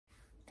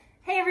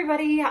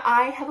everybody,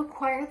 I have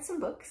acquired some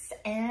books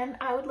and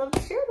I would love to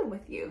share them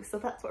with you. So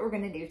that's what we're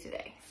going to do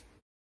today.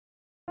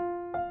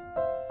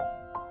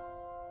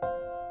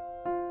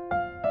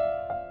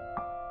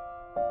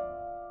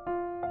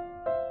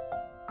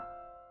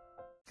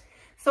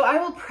 So I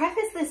will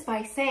preface this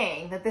by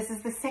saying that this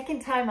is the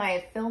second time I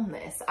have filmed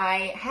this.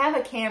 I have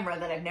a camera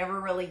that I've never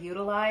really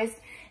utilized,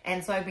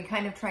 and so I've been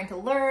kind of trying to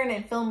learn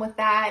and film with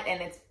that,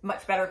 and it's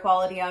much better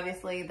quality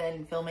obviously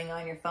than filming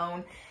on your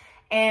phone.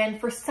 And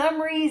for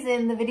some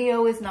reason the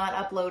video is not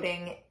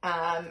uploading,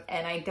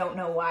 and I don't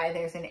know why.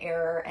 There's an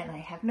error and I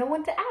have no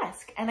one to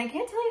ask, and I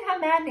can't tell you how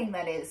maddening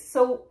that is.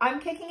 So I'm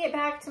kicking it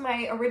back to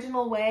my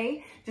original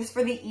way just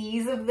for the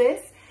ease of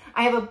this.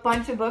 I have a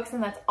bunch of books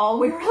and that's all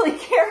we really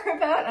care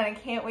about, and I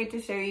can't wait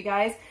to show you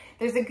guys.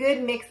 There's a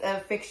good mix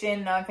of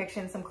fiction,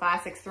 nonfiction, some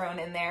classics thrown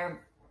in there.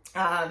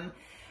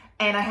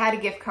 And I had a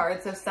gift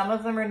card, so some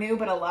of them are new,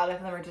 but a lot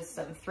of them are just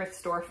some thrift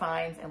store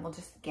finds, and we'll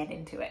just get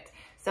into it.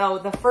 So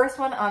the first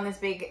one on this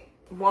big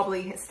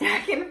wobbly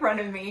stack in front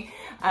of me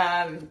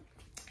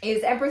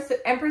is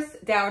Empress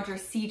Dowager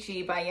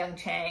Cixi by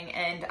Chang,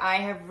 and I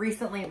have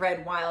recently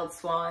read Wild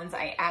Swans.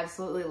 I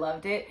absolutely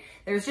loved it.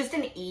 There's just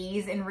an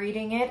ease in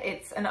reading it.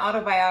 It's an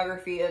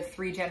autobiography of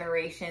 3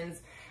 generations,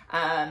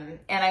 and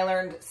I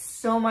learned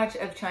so much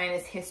of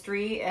China's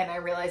history, and I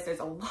realized there's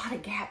a lot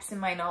of gaps in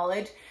my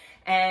knowledge,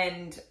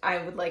 and I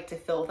would like to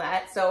fill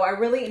that. So I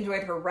really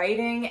enjoyed her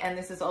writing, and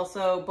this is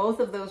also, both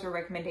of those were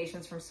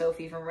recommendations from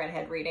Sophie from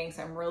Redhead Reading,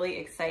 so I'm really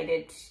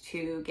excited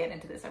to get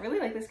into this. I really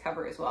like this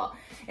cover as well.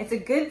 It's a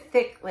good,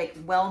 thick, like,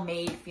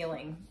 well-made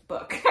feeling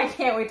book. I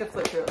can't wait to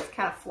flip through it. It's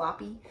kind of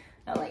floppy.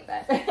 I like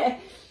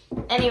that.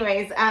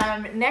 Anyways,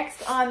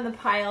 next on the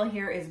pile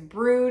here is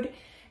Brood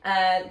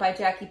by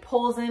Jackie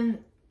Polzin.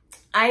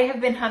 I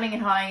have been humming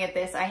and hawing at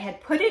this. I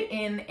had put it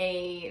in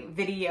a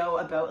video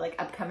about like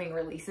upcoming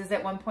releases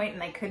at one point,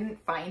 and I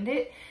couldn't find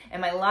it, and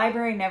my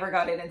library never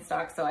got it in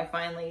stock, so I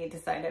finally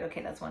decided,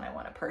 okay, that's one I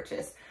want to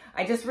purchase.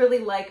 I just really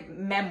like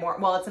memoir.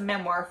 Well, it's a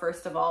memoir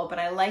first of all, but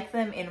I like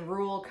them in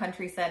rural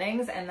country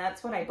settings, and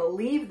that's what I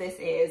believe this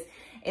is.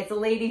 It's a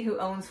lady who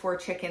owns 4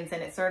 chickens,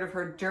 and it's sort of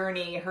her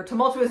journey, her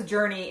tumultuous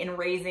journey in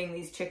raising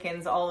these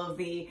chickens, all of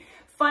the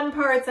fun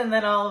parts and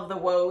then all of the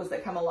woes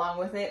that come along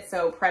with it.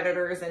 So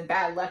predators and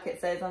bad luck,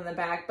 it says on the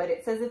back, but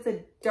it says it's a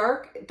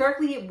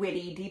darkly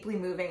witty, deeply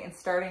moving, and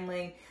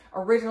startlingly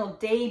original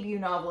debut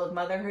novel of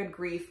motherhood,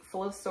 grief,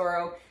 full of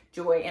sorrow,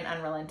 joy, and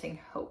unrelenting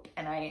hope.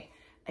 And I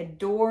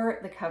adore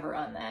the cover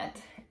on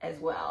that as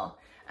well.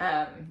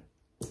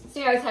 So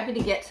yeah, I was happy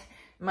to get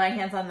my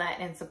hands on that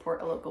and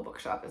support a local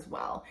bookshop as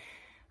well.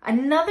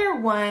 Another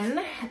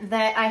one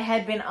that I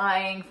had been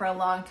eyeing for a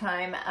long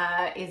time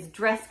is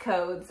Dress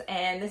Codes,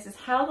 and this is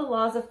How the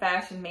Laws of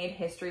Fashion Made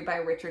History by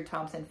Richard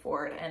Thompson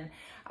Ford. And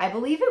I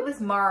believe it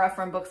was Mara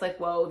from Books Like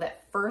Whoa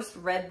that first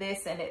read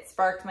this, and it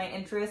sparked my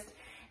interest.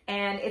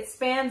 And it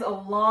spans a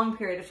long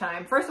period of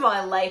time. First of all,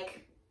 I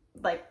like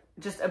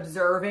just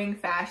observing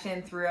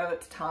fashion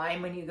throughout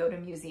time when you go to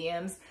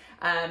museums.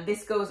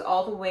 This goes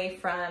all the way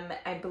from,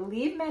 I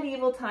believe,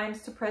 medieval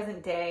times to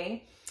present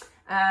day.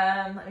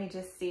 Let me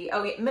just see.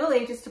 Oh, yeah, Middle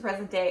Ages to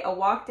present day, a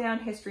walk down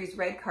history's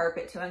red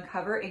carpet to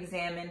uncover,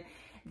 examine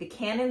the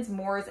canons,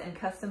 mores, and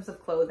customs of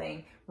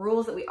clothing,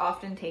 rules that we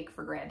often take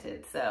for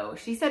granted. So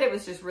she said it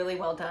was just really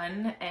well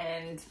done,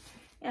 and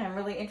yeah, I'm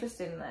really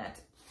interested in that.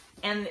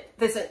 And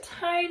there's a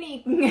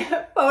tiny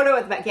photo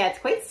at the back. Yeah, it's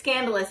quite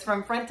scandalous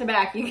from front to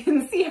back. You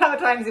can see how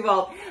times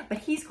evolved, but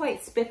he's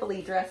quite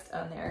spiffily dressed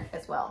on there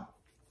as well.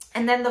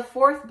 And then the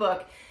 4th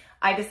book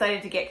I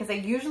decided to get, because I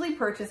usually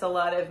purchase a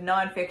lot of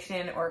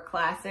nonfiction or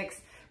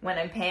classics when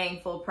I'm paying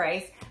full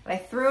price, but I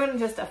threw in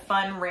just a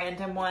fun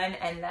random one,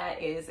 and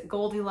that is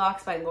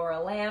Goldilocks by Laura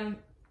Lamb.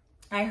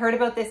 I heard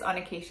about this on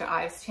Acacia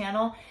Ives'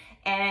 channel,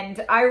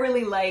 and I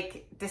really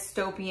like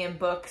dystopian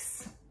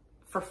books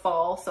for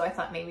fall, so I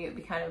thought maybe it would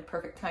be kind of a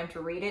perfect time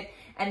to read it.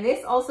 And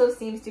this also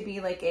seems to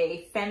be like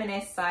a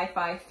feminist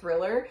sci-fi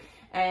thriller.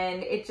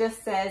 And it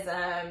just says,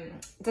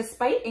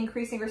 despite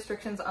increasing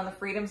restrictions on the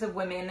freedoms of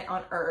women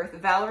on Earth,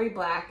 Valerie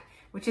Black,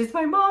 which is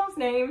my mom's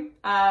name,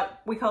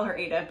 we call her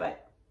Ada,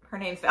 but her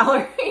name's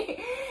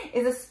Valerie,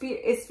 is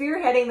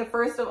spearheading the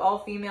first of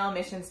all female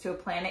missions to a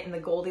planet in the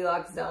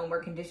Goldilocks zone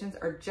where conditions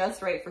are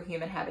just right for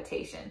human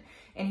habitation.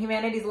 And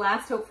humanity's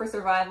last hope for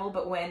survival,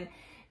 but when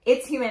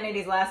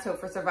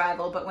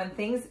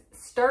things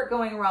start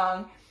going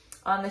wrong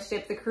on the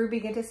ship, the crew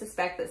begin to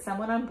suspect that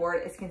someone on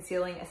board is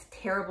concealing a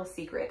terrible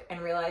secret and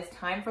realize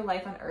time for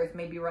life on Earth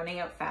may be running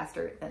out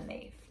faster than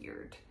they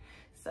feared.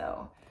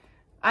 So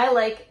I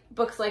like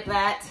books like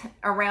that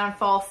around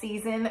fall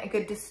season, a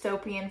good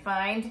dystopian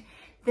find.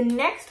 The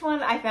next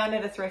one I found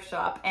at a thrift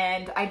shop,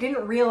 and I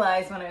didn't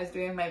realize when I was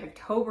doing my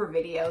October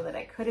video that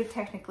I could have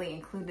technically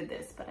included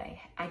this, but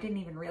I didn't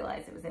even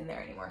realize it was in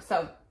there anymore.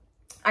 So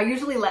I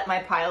usually let my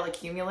pile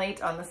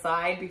accumulate on the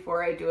side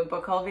before I do a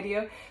book haul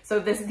video. So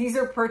these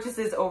are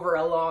purchases over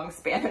a long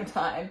span of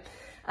time.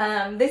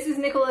 This is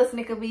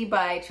Nickleby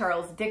by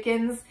Charles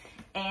Dickens,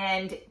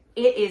 and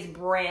it is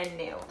brand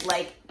new.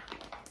 Like,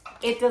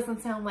 it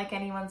doesn't sound like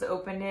anyone's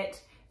opened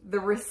it. the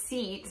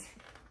receipt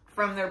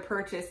from their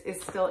purchase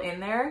is still in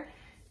there.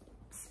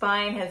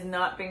 Spine has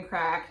not been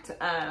cracked.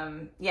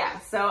 Yeah,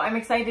 so I'm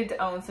excited to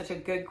own such a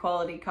good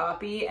quality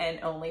copy and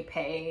I only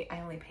paid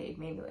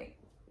maybe like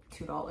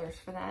 $2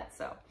 for that.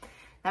 So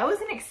that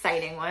was an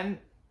exciting one.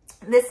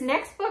 This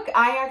next book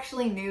I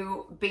actually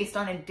knew based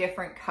on a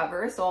different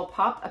cover, so I'll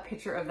pop a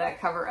picture of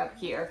that cover up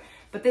here.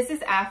 But this is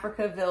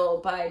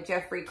Africaville by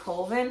Jeffrey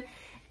Colvin.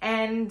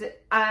 And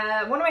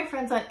one of my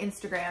friends on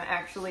Instagram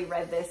actually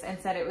read this and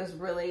said it was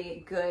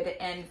really good.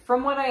 And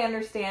from what I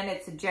understand,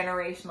 it's a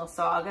generational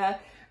saga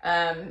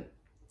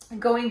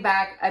going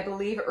back, I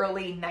believe,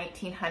 early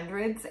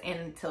 1900s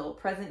until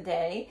present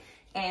day.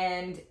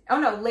 And, oh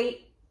no,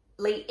 late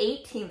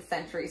 18th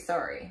century,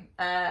 sorry.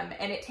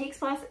 And it takes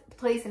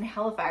place in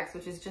Halifax,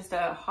 which is just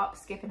a hop,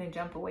 skip, and a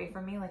jump away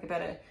from me, like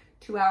about a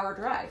 2-hour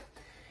drive.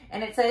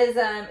 And it says,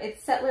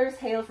 its settlers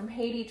hail from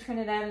Haiti,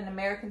 Trinidad, and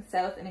American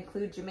South and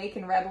include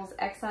Jamaican rebels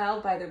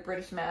exiled by their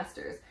British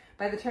masters.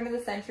 By the turn of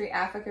the century,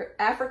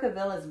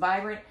 Africaville is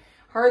vibrant,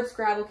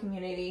 hard-scrabble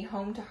community,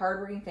 home to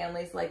hardworking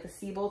families like the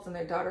Seabolts and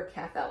their daughter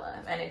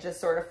Cathella. And it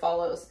just sort of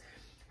follows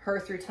her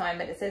through time.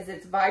 But it says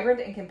it's vibrant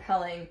and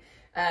compelling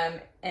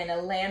and a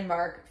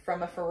landmark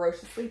from a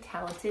ferociously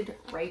talented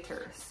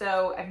writer.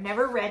 So I've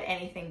never read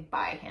anything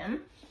by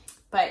him,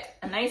 but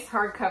a nice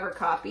hardcover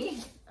copy.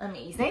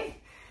 Amazing.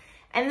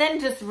 And then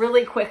just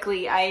really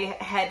quickly, I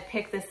had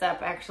picked this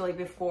up actually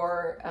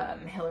before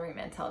Hilary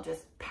Mantel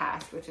just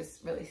passed, which is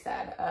really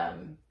sad.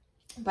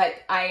 But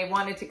I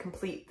wanted to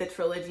complete the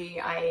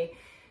trilogy. I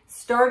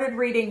started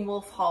reading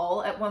Wolf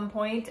Hall at one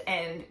point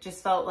and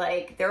just felt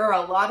like there are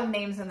a lot of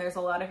names and there's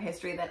a lot of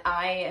history that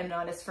I am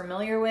not as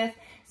familiar with.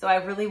 So I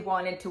really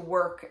wanted to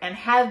work and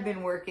have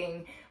been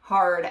working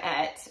hard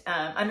at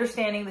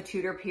understanding the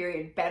Tudor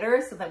period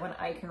better so that when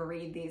I can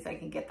read these, I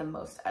can get the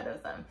most out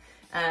of them.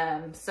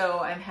 So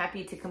I'm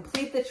happy to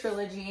complete the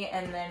trilogy,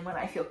 and then when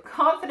I feel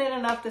confident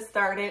enough to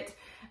start it,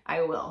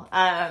 I will.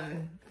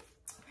 And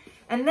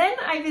then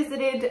I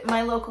visited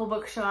my local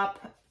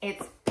bookshop.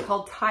 It's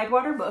called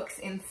Tidewater Books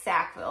in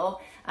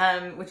Sackville,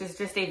 which is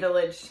just a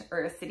village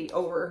or a city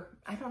over,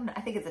 I don't know,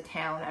 I think it's a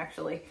town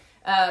actually.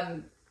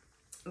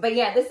 But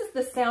yeah, this is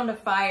The Sound of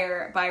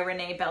Fire by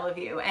Renee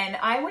Belliveau. And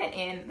I went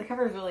in, the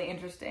cover is really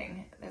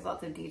interesting. There's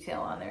lots of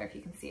detail on there if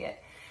you can see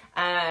it.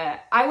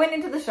 I went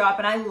into the shop,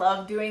 and I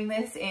love doing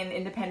this in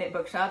independent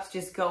bookshops,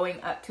 just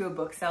going up to a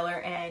bookseller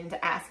and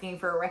asking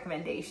for a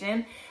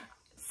recommendation.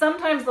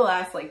 Sometimes they'll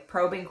ask like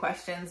probing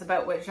questions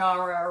about what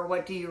genre or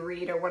what do you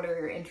read or what are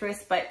your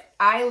interests, but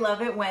I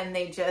love it when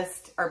they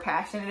just are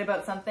passionate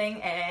about something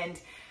and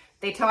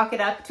they talk it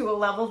up to a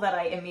level that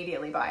I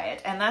immediately buy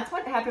it. And that's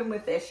what happened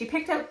with this. She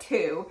picked out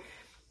two,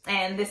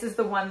 and this is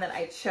the one that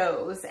I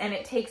chose, and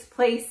it takes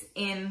place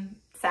in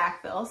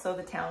Sackville, so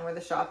the town where the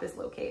shop is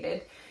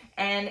located.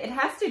 And it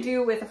has to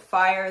do with a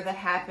fire that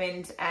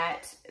happened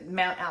at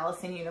Mount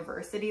Allison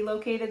University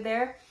located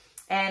there.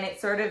 And it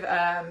sort of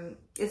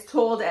is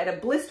told at a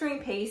blistering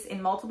pace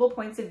in multiple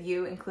points of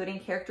view, including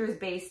characters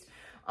based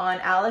on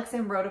Alex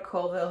and Rhoda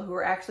Colville, who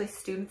were actually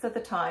students at the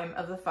time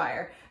of the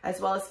fire,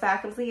 as well as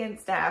faculty and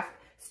staff,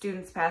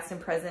 students past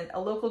and present, a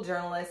local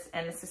journalist,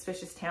 and a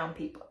suspicious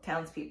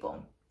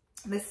townspeople.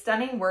 This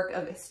stunning work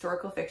of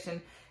historical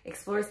fiction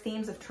explores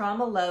themes of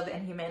trauma, love,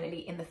 and humanity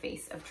in the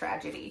face of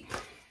tragedy.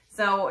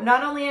 So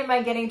not only am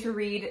I getting to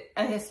read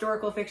a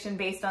historical fiction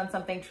based on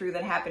something true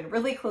that happened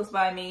really close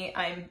by me,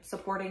 I'm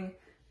supporting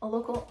a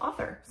local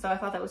author. So I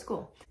thought that was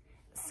cool.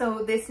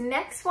 So this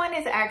next one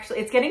is actually,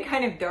 it's getting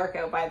kind of dark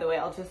out, by the way.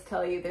 I'll just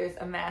tell you, there's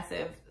a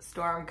massive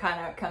storm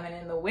kind of coming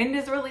in. The wind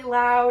is really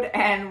loud,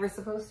 and we're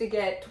supposed to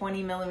get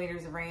 20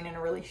 millimeters of rain in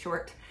a really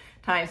short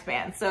time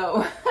span.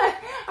 So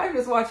I'm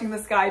just watching the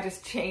sky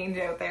just change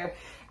out there.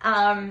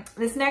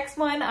 This next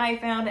one I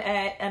found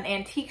at an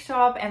antique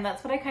shop, and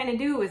that's what I kind of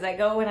do is I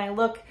go and I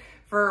look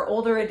for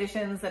older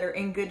editions that are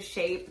in good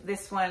shape.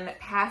 This one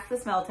passed the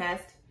smell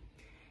test.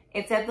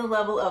 It's at the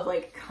level of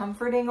like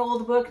comforting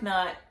old book,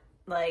 not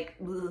like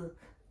ugh,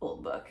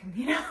 old book,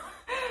 you know?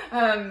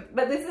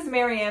 But this is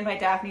Marianne by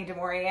Daphne du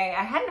Maurier.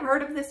 I hadn't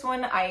heard of this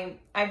one.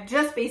 I've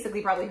just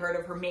basically probably heard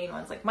of her main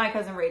ones, like My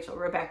Cousin Rachel,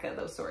 Rebecca,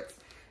 those sorts.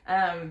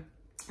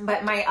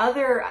 But my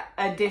other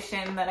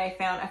edition that I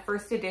found, a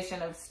first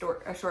edition of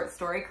a short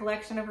story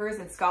collection of hers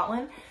in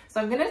Scotland.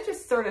 So I'm going to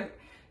just sort of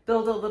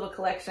build a little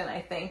collection, I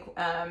think,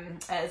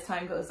 as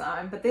time goes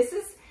on. But this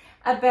is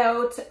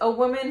about a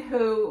woman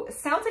who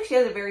sounds like she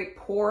has a very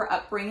poor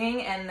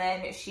upbringing, and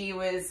then she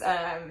was,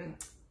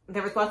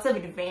 there was lots of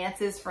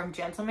advances from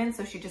gentlemen,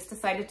 so she just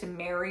decided to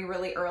marry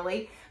really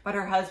early, but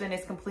her husband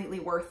is completely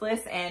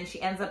worthless, and she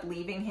ends up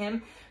leaving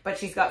him, but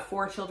she's got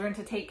 4 children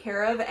to take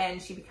care of,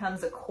 and she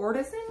becomes a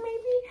courtesan, maybe?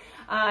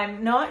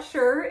 I'm not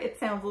sure. It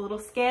sounds a little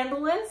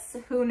scandalous.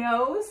 Who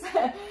knows?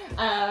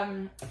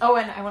 Oh,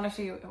 and I want to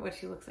show you what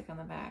she looks like on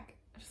the back.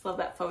 I just love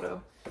that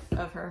photo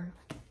of her.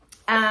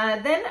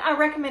 Then a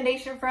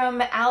recommendation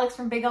from Alex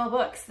from Big All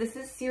Books. This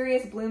is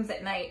Cereus Blooms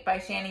at Night by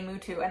Shani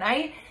Mootoo, and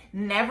I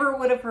never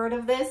would have heard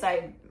of this. I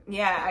don't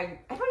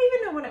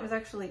even know when it was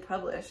actually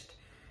published.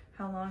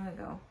 How long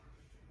ago?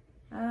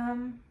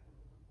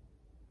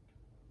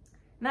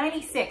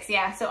 96,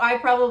 yeah, so I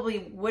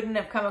probably wouldn't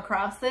have come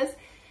across this.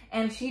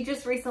 And she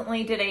just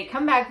recently did a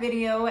comeback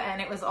video, and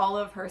it was all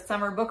of her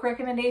summer book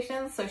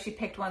recommendations. So she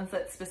picked ones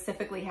that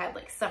specifically had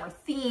like summer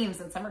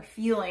themes and summer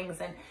feelings.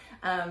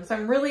 And so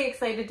I'm really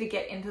excited to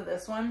get into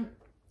this one.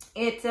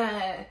 It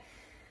says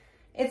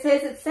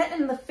it's set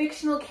in the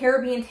fictional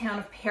Caribbean town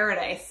of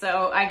Paradise.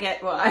 So I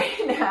get why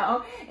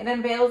now. It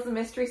unveils the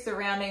mystery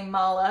surrounding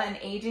Mala, an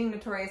aging,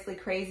 notoriously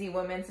crazy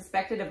woman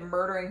suspected of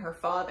murdering her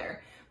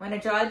father. When a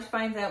judge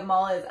finds out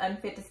Mala is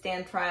unfit to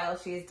stand trial,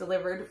 she is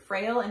delivered,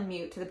 frail and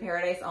mute, to the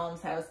Paradise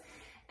almshouse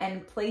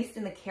and placed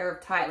in the care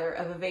of Tyler,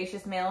 a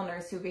vivacious male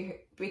nurse who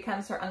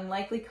becomes her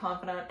unlikely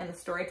confidant and the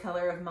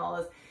storyteller of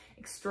Mala's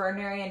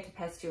extraordinary and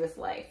tempestuous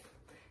life.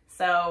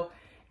 So,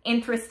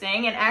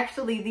 interesting. And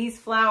actually, these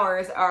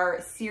flowers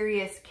are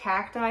Cereus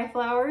cacti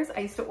flowers.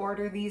 I used to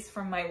order these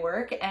from my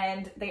work,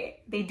 and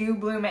they do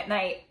bloom at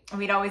night. And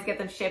we'd always get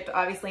them shipped,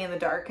 obviously, in the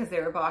dark because they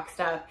were boxed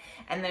up.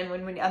 And then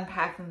when we'd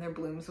unpack them, their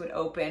blooms would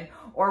open.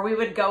 Or we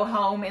would go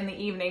home in the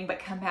evening, but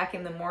come back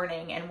in the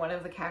morning, and one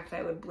of the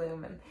cacti would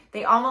bloom. And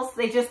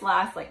they just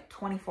last like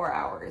 24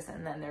 hours,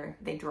 and then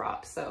they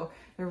drop. So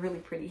they're really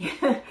pretty.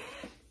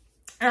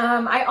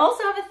 I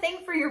also have a thing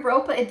for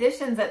Europa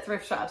editions at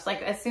thrift shops.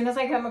 Like, as soon as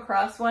I come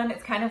across one,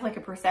 it's kind of like a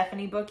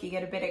Persephone book. You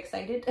get a bit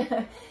excited.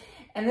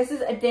 And this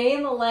is A Day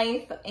in the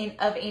Life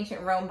of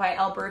Ancient Rome by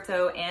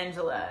Alberto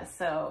Angela.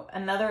 So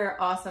another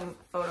awesome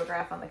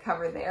photograph on the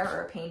cover there,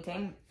 or a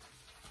painting.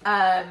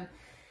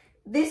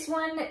 This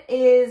one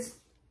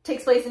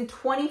takes place in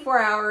 24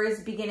 hours,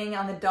 beginning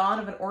on the dawn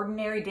of an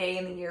ordinary day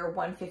in the year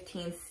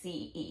 115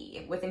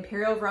 CE, with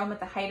Imperial Rome at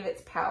the height of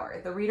its power.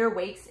 The reader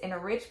wakes in a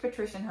rich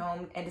patrician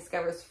home and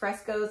discovers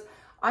frescoes,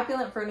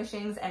 opulent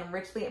furnishings, and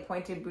richly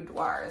appointed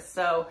boudoirs.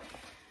 So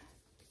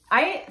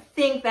I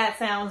think that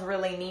sounds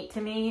really neat to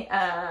me.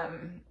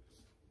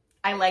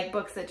 I like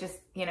books that just,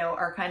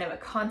 are kind of a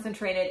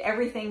concentrated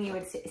everything you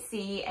would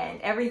see and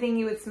everything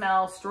you would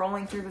smell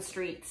strolling through the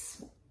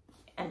streets.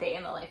 A Day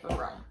in the Life of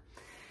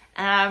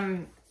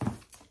Rome.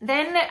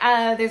 Then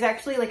there's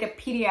actually like a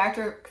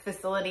pediatric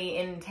facility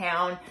in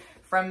town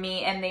from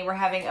me, and they were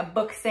having a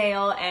book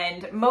sale,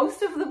 and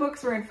most of the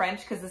books were in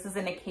French because this is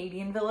an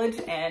Acadian village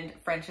and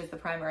French is the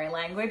primary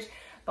language.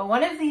 But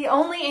one of the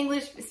only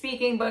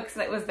English-speaking books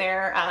that was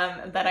there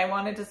that I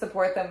wanted to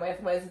support them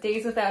with was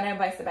Days Without End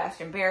by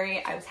Sebastian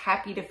Barry. I was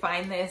happy to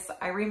find this.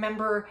 I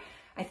remember,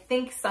 I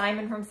think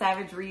Simon from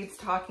Savage Reads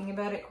talking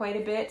about it quite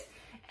a bit.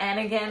 And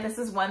again, this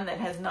is one that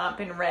has not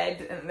been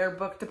read, and their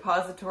book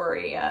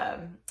depository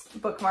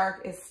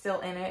bookmark is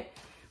still in it,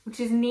 which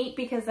is neat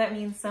because that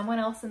means someone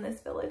else in this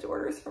village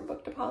orders from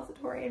Book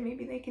Depository and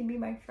maybe they can be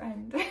my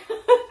friend.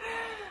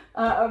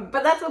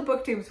 But that's what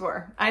booktubes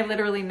were. I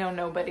literally know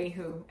nobody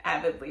who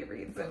avidly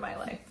reads in my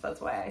life.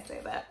 That's why I say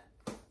that.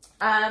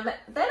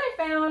 Then I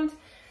found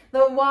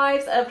The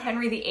Wives of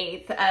Henry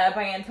VIII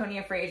by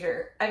Antonia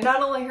Fraser. I've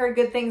not only heard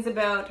good things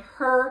about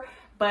her,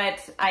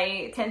 but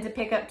I tend to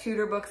pick up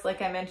Tudor books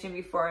like I mentioned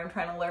before. I'm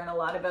trying to learn a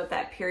lot about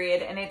that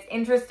period. And it's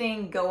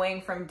interesting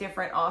going from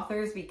different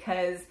authors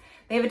because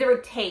they have a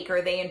different take,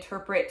 or they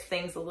interpret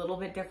things a little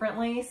bit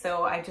differently.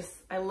 So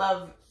I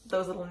love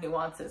those little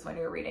nuances when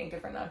you're reading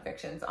different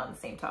nonfictions on the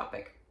same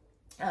topic.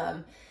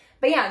 But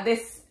yeah,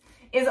 this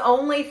is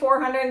only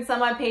 400 and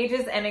some odd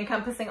pages and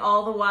encompassing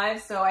all the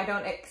wives. So I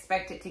don't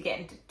expect it to get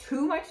into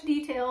too much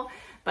detail,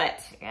 but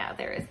yeah,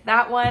 there is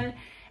that one.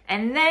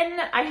 And then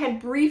I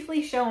had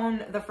briefly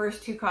shown the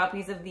first 2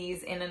 copies of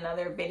these in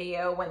another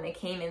video when they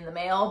came in the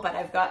mail, but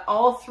I've got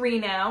all 3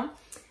 now.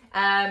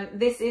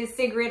 This is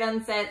Sigrid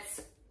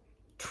Undset's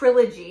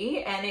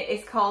trilogy, and it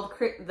is called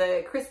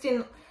the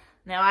Kristen,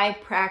 now I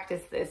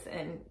practiced this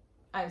and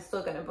I'm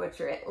still going to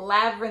butcher it,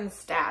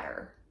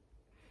 Lavransdatter.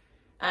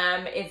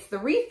 It's The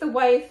Wreath, the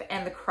Wife,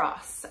 and the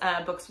Cross,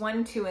 books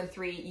 1, 2, and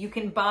 3. You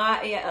can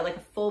buy like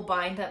a full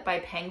bind up by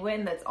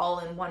Penguin that's all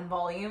in 1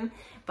 volume,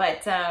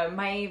 but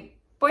my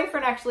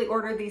boyfriend actually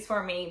ordered these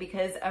for me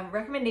because a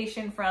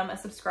recommendation from a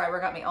subscriber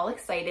got me all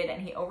excited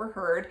and he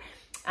overheard.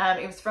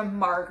 It was from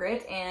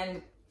Margaret,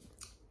 and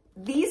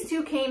these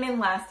 2 came in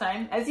last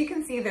time. As you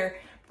can see, they're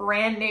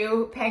brand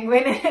new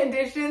Penguin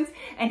editions,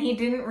 and he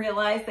didn't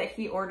realize that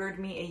he ordered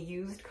me a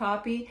used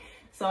copy.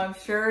 So I'm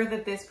sure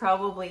that this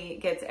probably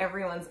gets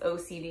everyone's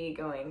OCD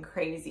going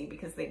crazy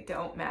because they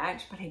don't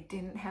match, but I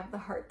didn't have the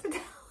heart to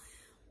tell him.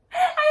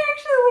 I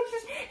actually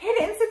just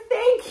hit it and said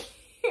thank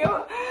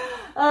you.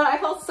 I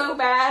felt so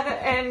bad,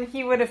 and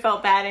he would have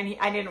felt bad, and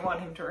I didn't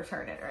want him to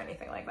return it or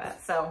anything like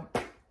that. So,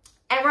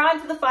 and we're on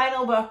to the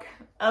final book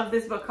of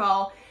this book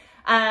haul.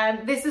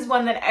 This is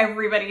one that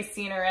everybody's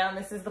seen around.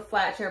 This is The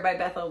Flat Chair by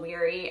Beth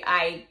O'Leary.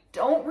 I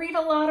don't read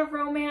a lot of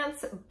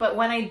romance, but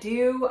when I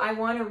do, I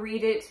want to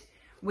read it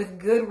with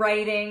good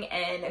writing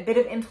and a bit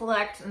of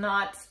intellect,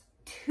 not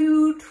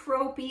too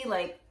tropey.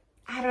 Like,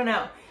 I don't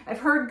know. I've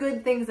heard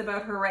good things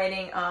about her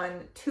writing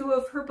on 2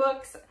 of her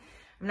books.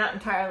 I'm not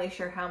entirely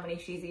sure how many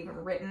she's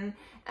even written,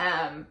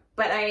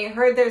 but I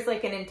heard there's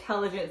like an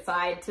intelligent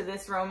side to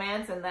this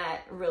romance, and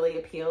that really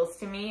appeals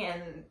to me,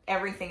 and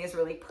everything is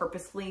really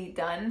purposefully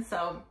done,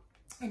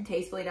 and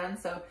tastefully done,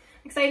 so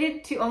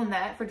excited to own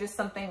that for just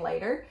something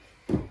lighter.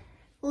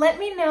 Let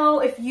me know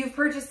if you've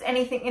purchased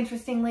anything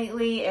interesting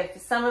lately, if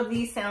some of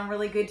these sound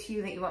really good to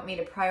you that you want me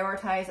to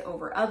prioritize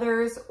over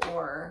others,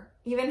 or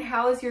even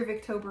how is your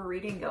Victober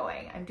reading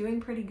going? I'm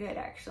doing pretty good,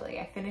 actually.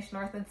 I finished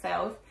North and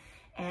South,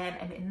 and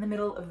I'm in the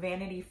middle of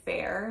Vanity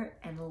Fair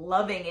and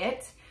loving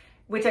it,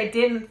 which I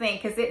didn't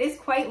think, because it is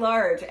quite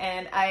large,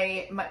 and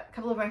a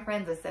couple of my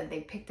friends have said they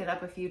picked it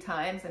up a few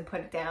times and put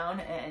it down,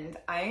 and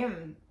I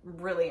am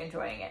really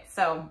enjoying it.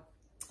 So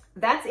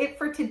that's it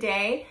for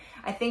today.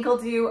 I think I'll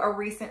do a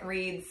recent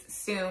reads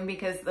soon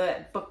because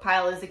the book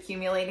pile is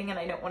accumulating and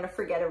I don't want to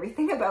forget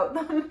everything about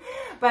them.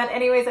 But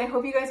anyways, I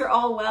hope you guys are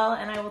all well,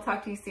 and I will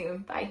talk to you soon.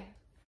 Bye.